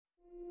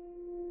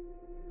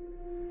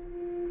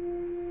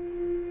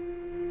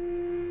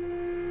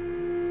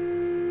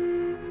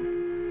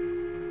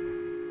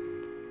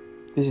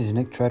This is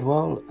Nick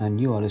Treadwell, and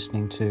you are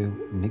listening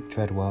to Nick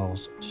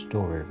Treadwell's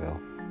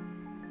Storyville.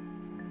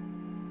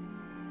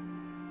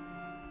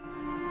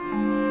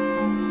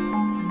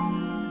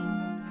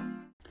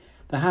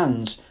 The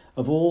hands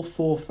of all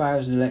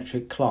 4,000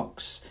 electric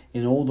clocks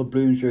in all the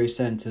Bloomsbury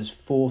Centre's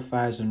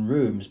 4,000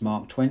 rooms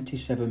marked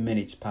 27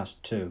 minutes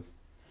past 2.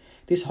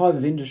 This hive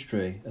of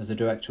industry, as the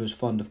director was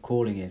fond of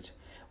calling it,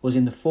 was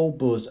in the full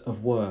buzz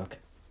of work.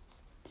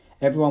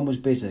 Everyone was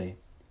busy,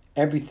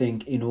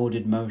 everything in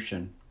ordered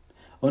motion.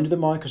 Under the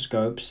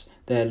microscopes,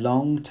 their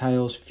long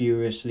tails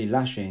furiously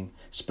lashing,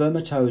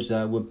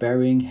 spermatozoa were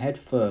burying head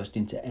first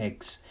into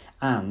eggs,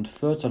 and,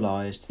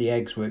 fertilised, the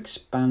eggs were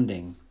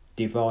expanding,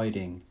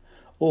 dividing,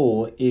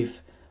 or,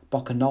 if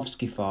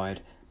Bokanovskified,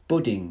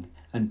 budding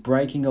and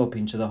breaking up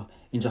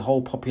into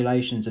whole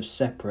populations of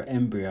separate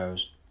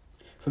embryos.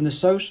 From the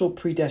social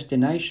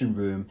predestination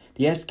room,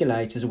 the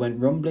escalators went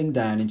rumbling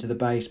down into the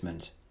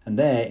basement, and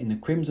there, in the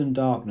crimson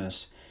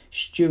darkness,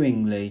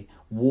 stewingly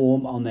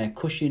warm on their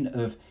cushion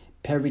of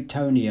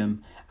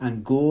peritoneum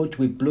and gorged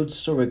with blood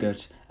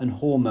surrogate and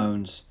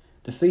hormones,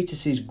 the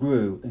fetuses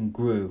grew and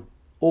grew,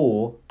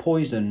 or,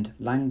 poisoned,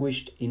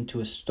 languished into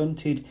a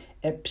stunted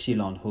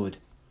epsilonhood.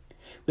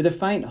 With a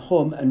faint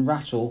hum and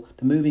rattle,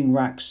 the moving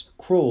racks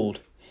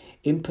crawled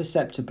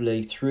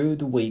imperceptibly through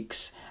the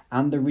weeks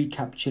and the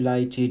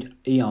recapitulated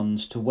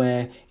eons to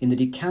where, in the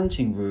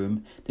decanting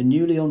room, the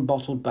newly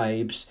unbottled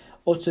babes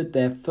uttered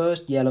their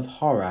first yell of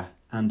horror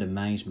and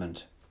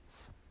amazement.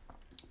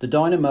 The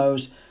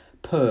dynamos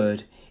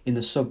purred in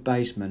the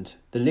sub-basement,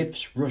 the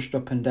lifts rushed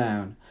up and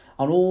down.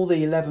 On all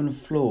the 11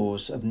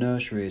 floors of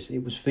nurseries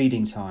it was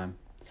feeding time.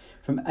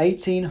 From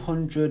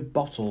 1,800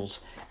 bottles,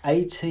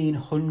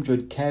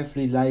 1,800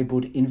 carefully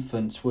labelled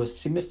infants were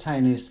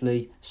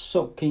simultaneously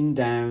sucking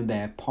down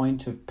their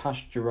pint of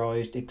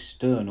pasteurised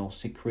external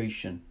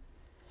secretion.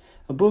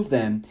 Above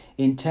them,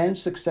 in 10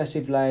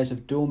 successive layers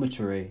of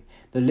dormitory,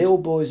 the little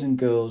boys and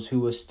girls who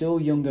were still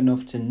young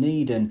enough to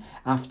need an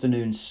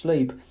afternoon's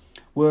sleep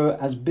were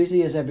as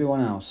busy as everyone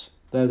else,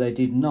 though they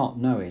did not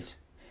know it,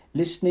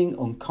 listening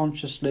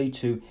unconsciously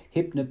to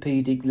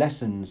hypnopedic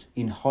lessons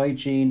in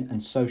hygiene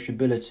and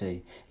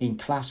sociability, in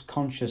class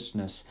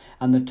consciousness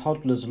and the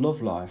toddler's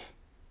love life.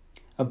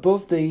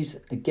 Above these,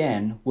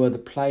 again, were the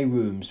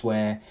playrooms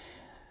where,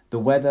 the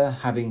weather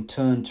having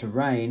turned to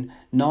rain,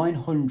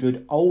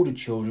 900 older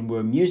children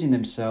were amusing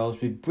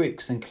themselves with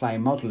bricks and clay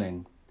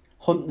modelling.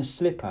 Hunt the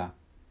Slipper,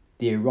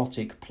 the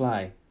erotic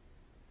play.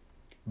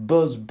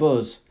 Buzz,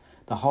 buzz,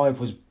 the hive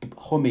was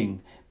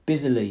humming,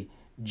 busily,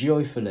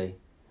 joyfully.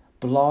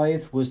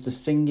 Blithe was the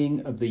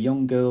singing of the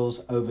young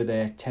girls over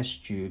their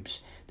test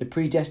tubes. The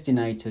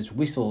predestinators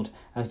whistled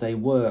as they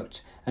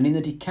worked, and in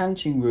the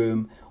decanting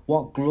room,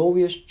 what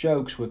glorious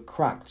jokes were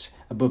cracked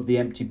above the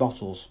empty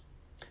bottles.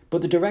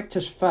 But the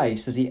director's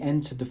face as he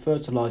entered the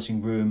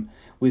fertilising room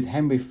with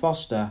Henry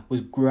Foster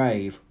was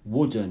grave,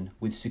 wooden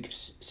with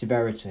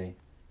severity.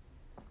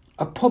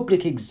 A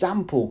public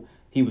example,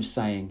 he was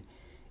saying,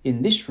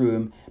 in this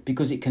room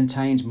because it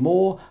contains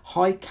more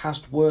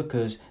high-caste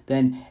workers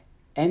than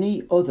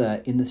any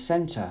other in the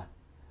centre.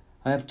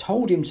 I have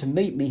told him to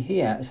meet me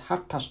here at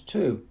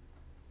 2:30.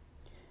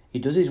 He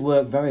does his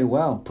work very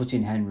well, put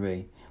in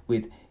Henry,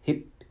 with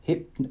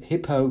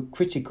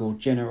hypocritical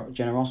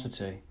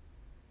generosity.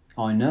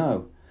 I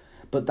know,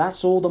 but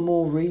that's all the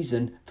more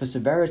reason for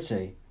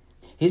severity.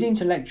 His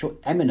intellectual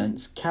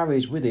eminence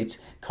carries with it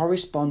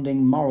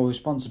corresponding moral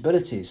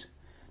responsibilities.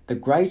 The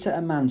greater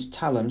a man's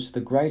talents, the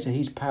greater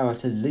his power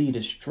to lead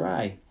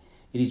astray.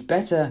 It is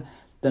better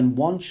than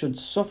one should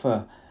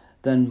suffer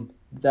than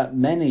that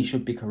many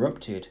should be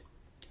corrupted.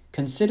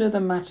 Consider the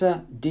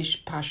matter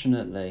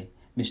dispassionately,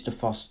 Mr.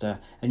 Foster,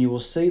 and you will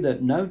see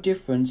that no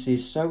difference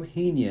is so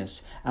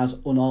heinous as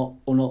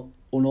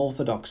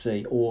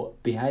unorthodoxy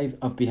of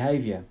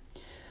behaviour.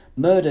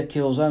 Murder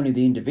kills only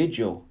the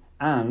individual,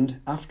 and,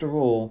 after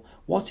all,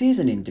 what is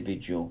an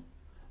individual?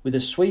 With a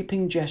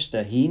sweeping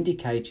gesture he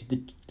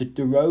indicated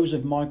the rows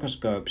of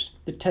microscopes,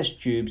 the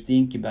test tubes, the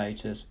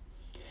incubators.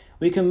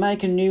 We can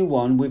make a new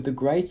one with the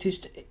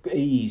greatest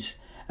ease,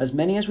 as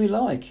many as we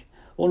like.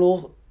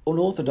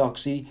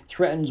 Unorthodoxy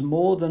threatens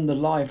more than the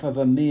life of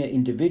a mere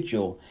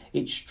individual.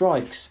 It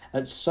strikes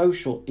at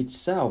society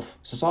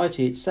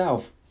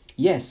itself.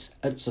 Yes,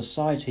 at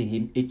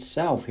society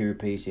itself, he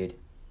repeated.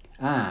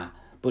 Ah,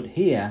 but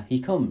here he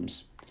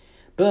comes.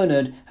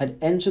 Bernard had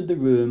entered the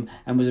room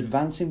and was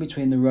advancing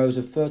between the rows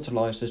of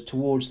fertilisers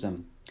towards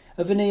them.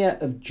 A veneer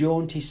of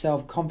jaunty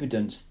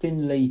self-confidence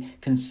thinly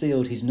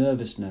concealed his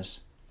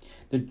nervousness.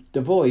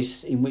 The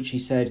voice in which he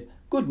said,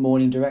 "Good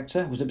morning,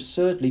 Director," was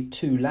absurdly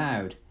too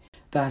loud.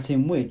 That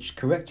in which,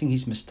 correcting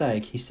his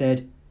mistake, he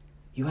said,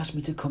 "You asked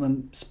me to come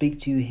and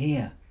speak to you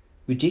here,"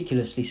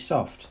 ridiculously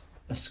soft,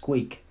 a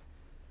squeak.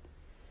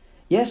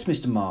 "Yes,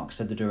 Mr. Marks,"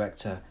 said the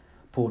Director,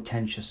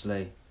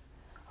 portentously.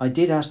 "I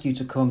did ask you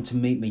to come to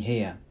meet me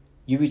here.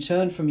 You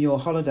returned from your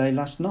holiday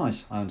last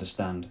night, I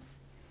understand."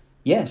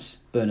 "Yes,"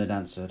 Bernard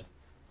answered.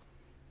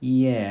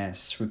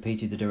 "Yes,"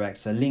 repeated the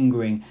Director,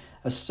 lingering,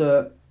 a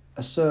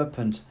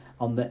serpent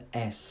on the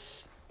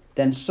S.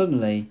 Then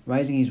suddenly,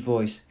 raising his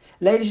voice,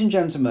 "Ladies and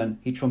gentlemen,"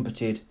 he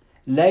trumpeted,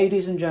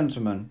 "ladies and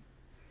gentlemen."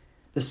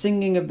 The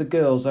singing of the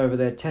girls over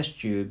their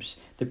test tubes,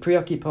 the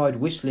preoccupied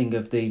whistling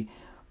of the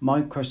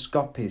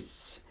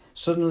microscopists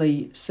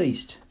suddenly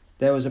ceased.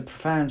 There was a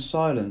profound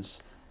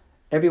silence.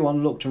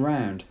 Everyone looked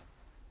around.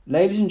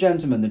 "Ladies and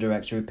gentlemen," the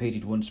director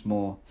repeated once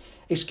more,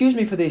 "excuse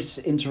me for this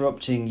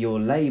interrupting your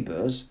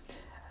labours.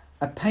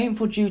 A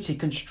painful duty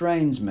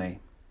constrains me.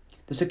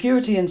 The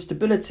security and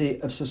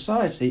stability of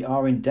society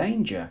are in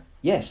danger.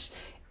 Yes,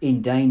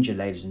 in danger,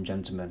 ladies and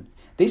gentlemen.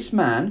 This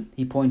man,"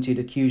 he pointed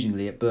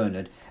accusingly at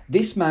Bernard,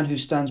 "this man who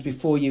stands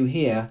before you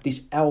here,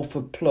 this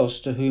Alpha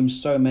Plus to whom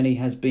so many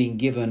has been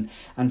given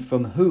and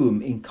from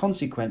whom, in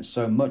consequence,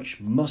 so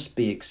much must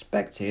be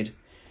expected,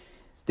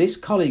 this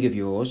colleague of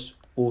yours,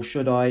 or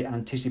should I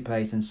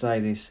anticipate and say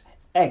this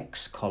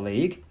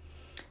ex-colleague,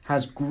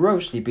 has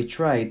grossly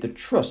betrayed the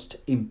trust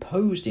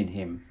imposed in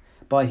him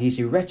by his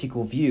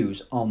heretical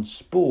views on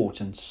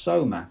sport and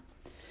soma,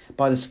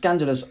 by the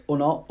scandalous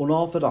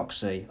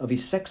unorthodoxy of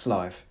his sex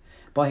life,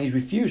 by his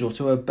refusal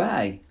to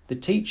obey the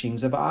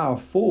teachings of our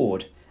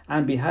Ford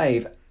and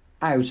behave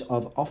out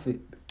of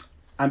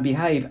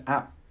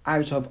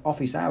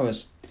office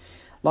hours,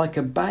 like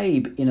a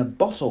babe in a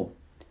bottle."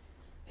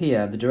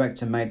 Here the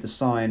director made the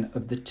sign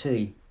of the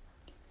T.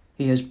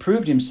 "He has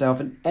proved himself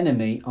an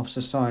enemy of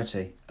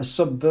society, a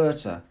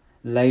subverter,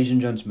 ladies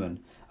and gentlemen,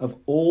 of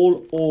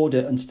all order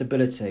and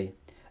stability,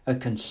 a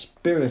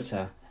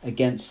conspirator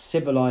against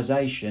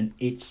civilization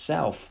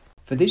itself.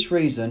 For this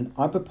reason,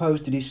 I propose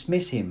to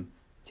dismiss him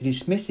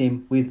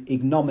with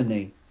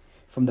ignominy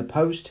from the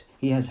post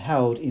he has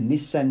held in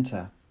this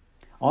centre.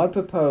 I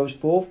propose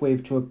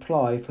forthwith to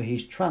apply for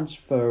his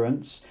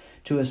transference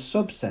to a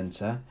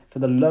sub-centre for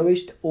the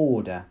lowest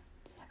order,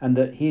 and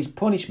that his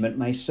punishment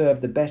may serve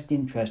the best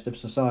interest of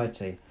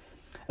society,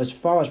 as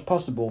far as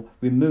possible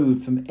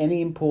removed from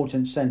any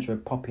important centre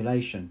of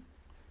population.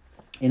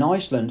 In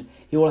Iceland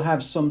he will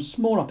have some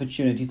small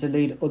opportunity to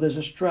lead others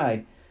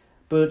astray,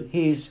 but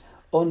his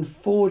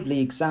unfordly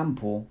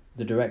example,"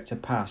 the director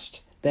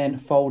passed. Then,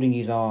 folding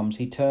his arms,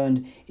 he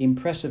turned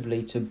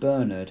impressively to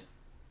Bernard.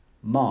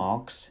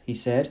 "Marx," he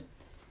said,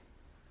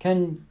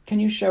 Can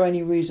you show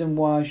any reason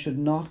why I should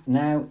not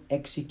now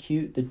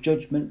execute the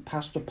judgment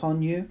passed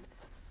upon you?"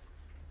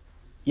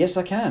 "Yes,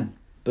 I can,"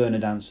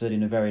 Bernard answered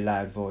in a very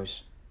loud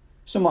voice,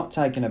 somewhat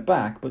taken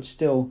aback, but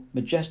still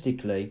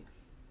majestically.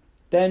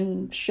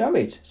 "Then show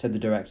it," said the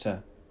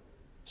director.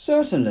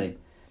 "Certainly,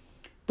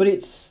 but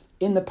it's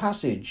in the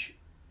passage."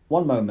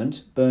 "One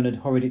moment." Bernard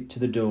hurried it to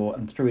the door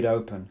and threw it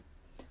open.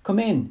 "Come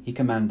in," he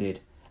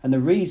commanded, and the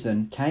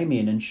reason came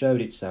in and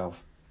showed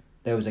itself.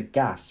 There was a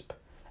gasp,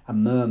 a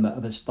murmur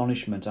of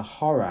astonishment, a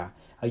horror.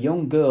 A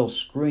young girl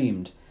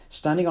screamed,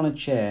 standing on a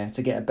chair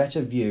to get a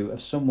better view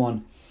of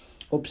someone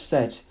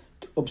upset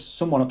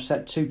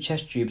 2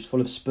 chest tubes full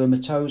of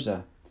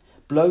spermatoza,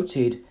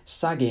 bloated,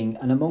 sagging,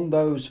 and among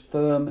those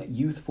firm,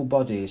 youthful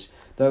bodies,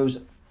 those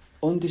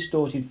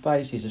undistorted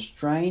faces, a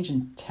strange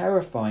and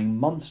terrifying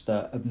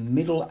monster of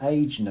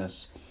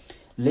middle-agedness.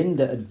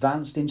 Linda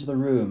advanced into the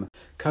room,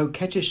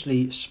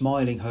 coquettishly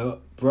smiling her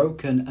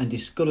broken and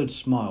discoloured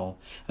smile,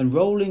 and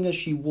rolling as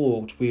she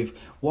walked with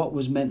what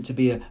was meant to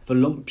be a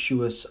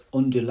voluptuous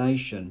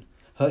undulation,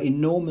 her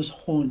enormous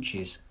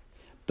haunches.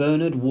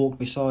 Bernard walked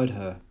beside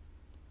her.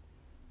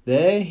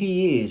 "There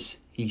he is,"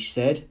 he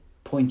said,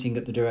 pointing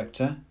at the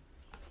director.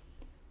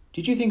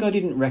 "Did you think I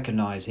didn't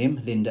recognise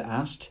him?" Linda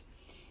asked,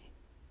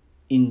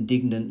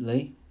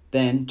 indignantly.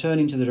 Then,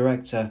 turning to the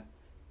director,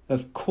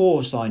 "Of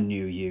course I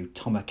knew you,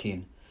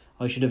 Tomakin.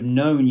 I should have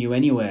known you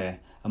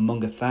anywhere,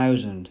 among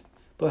 1,000.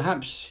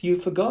 Perhaps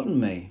you've forgotten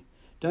me.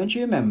 Don't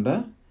you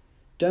remember,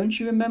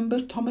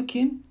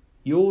 Tomakin?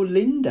 You're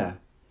Linda."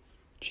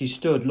 She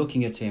stood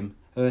looking at him,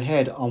 her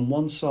head on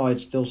one side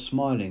still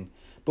smiling,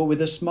 but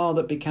with a smile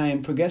that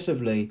became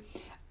progressively,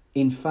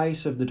 in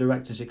face of the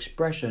director's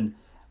expression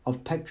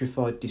of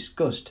petrified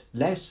disgust,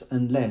 less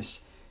and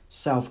less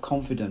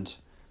self-confident,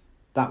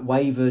 that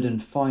wavered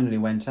and finally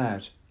went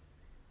out.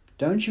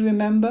 "Don't you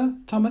remember,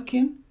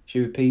 Tomakin?" she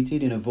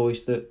repeated in a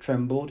voice that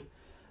trembled.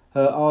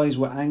 Her eyes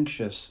were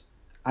anxious,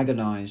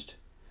 agonised.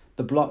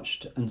 The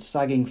blotched and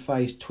sagging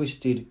face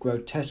twisted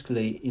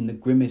grotesquely in the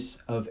grimace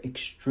of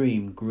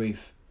extreme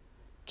grief.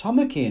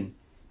 "Tomakin!"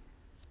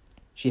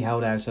 She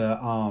held out her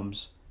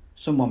arms.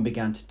 Someone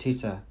began to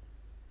titter.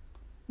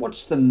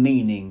 "What's the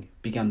meaning,"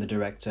 began the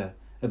director,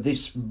 "of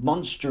this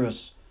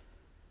monstrous—"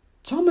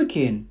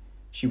 "Tomakin!"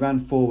 She ran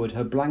forward,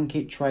 her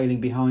blanket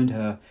trailing behind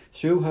her,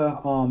 threw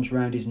her arms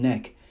round his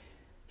neck,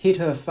 hid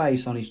her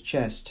face on his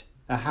chest.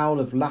 A howl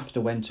of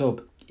laughter went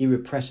up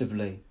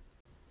irrepressibly.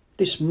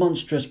 "This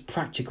monstrous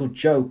practical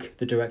joke!"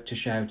 the director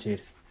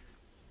shouted.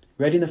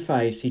 Red in the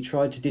face, he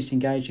tried to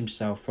disengage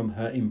himself from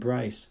her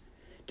embrace.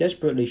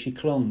 Desperately she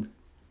clung.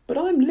 "But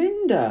I'm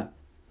Linda!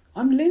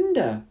 I'm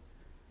Linda!"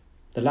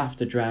 The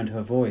laughter drowned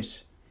her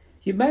voice.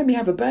 "You've made me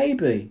have a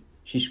baby!"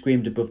 she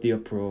screamed above the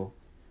uproar.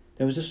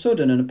 There was a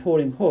sudden and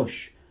appalling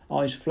hush.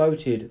 Eyes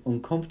floated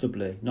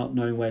uncomfortably, not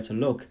knowing where to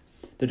look.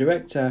 The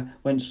director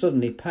went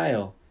suddenly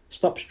pale.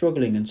 stopped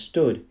struggling and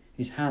stood,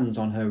 his hands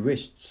on her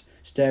wrists,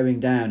 staring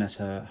down at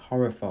her,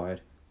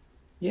 horrified.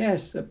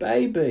 "Yes, a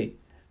baby.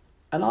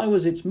 And I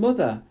was its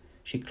mother."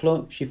 She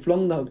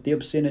flung the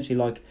obscenity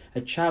like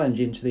a challenge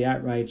into the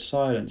outraged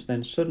silence,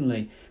 then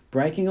suddenly,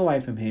 breaking away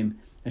from him,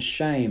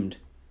 ashamed,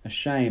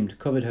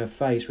 covered her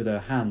face with her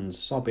hands,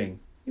 sobbing.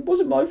 "It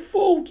wasn't my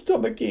fault,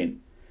 Tomakin,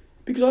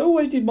 because I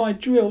always did my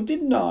drill,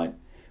 didn't I?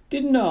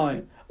 Didn't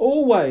I?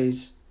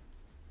 Always.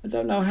 I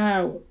don't know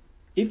how,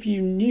 if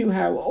you knew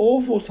how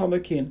awful,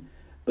 Tomakin,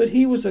 but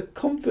he was a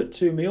comfort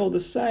to me all the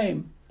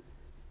same."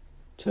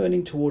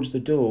 Turning towards the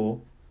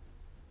door,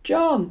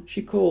 "John,"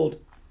 she called,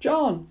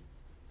 "John."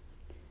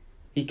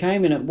 He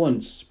came in at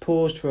once,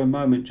 paused for a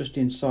moment just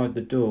inside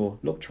the door,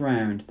 looked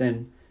round,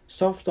 then,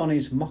 soft on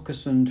his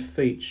moccasined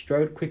feet,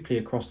 strode quickly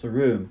across the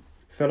room,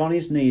 fell on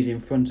his knees in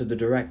front of the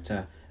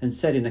director, and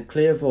said in a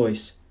clear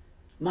voice,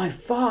 "My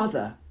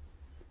father!"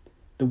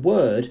 The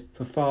word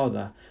for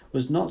father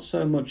was not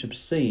so much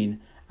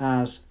obscene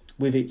as,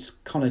 with its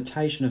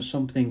connotation of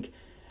something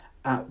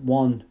at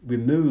one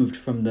removed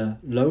from the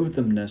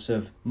loathsomeness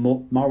of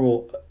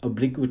moral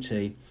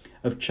obliquity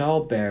of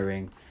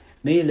childbearing,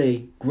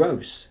 merely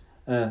gross,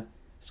 a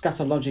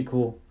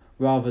scatological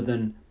rather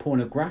than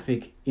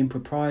pornographic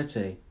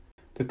impropriety.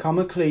 The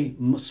comically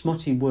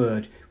smutty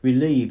word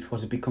relieved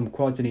what had become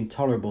quite an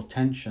intolerable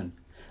tension.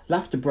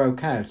 Laughter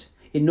broke out,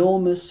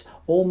 enormous,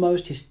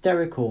 almost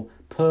hysterical,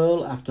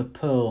 pearl after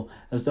pearl,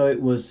 as though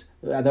it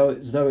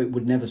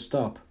would never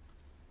stop.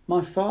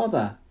 "My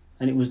father!"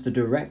 And it was the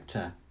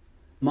director.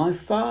 "My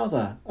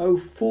father! Oh,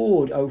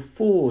 Ford! Oh,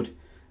 Ford!"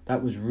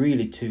 That was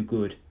really too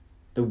good.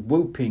 The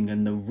whooping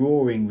and the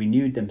roaring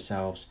renewed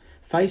themselves.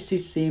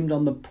 Faces seemed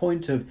on the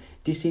point of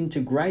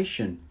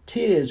disintegration.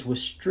 Tears were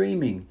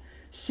streaming.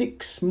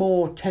 6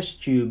 more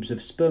test tubes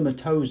of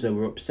spermatozoa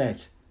were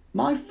upset.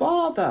 "My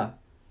father!"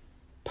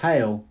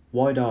 Pale,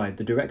 wide-eyed,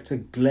 the director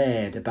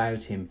glared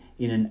about him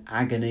in an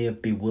agony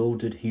of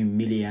bewildered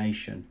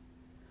humiliation.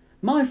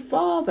 "My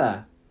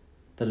father!"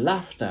 The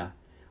laughter,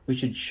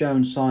 which had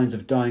shown signs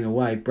of dying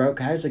away,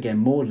 broke out again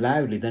more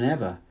loudly than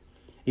ever.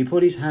 He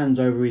put his hands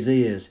over his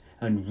ears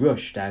and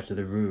rushed out of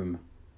the room.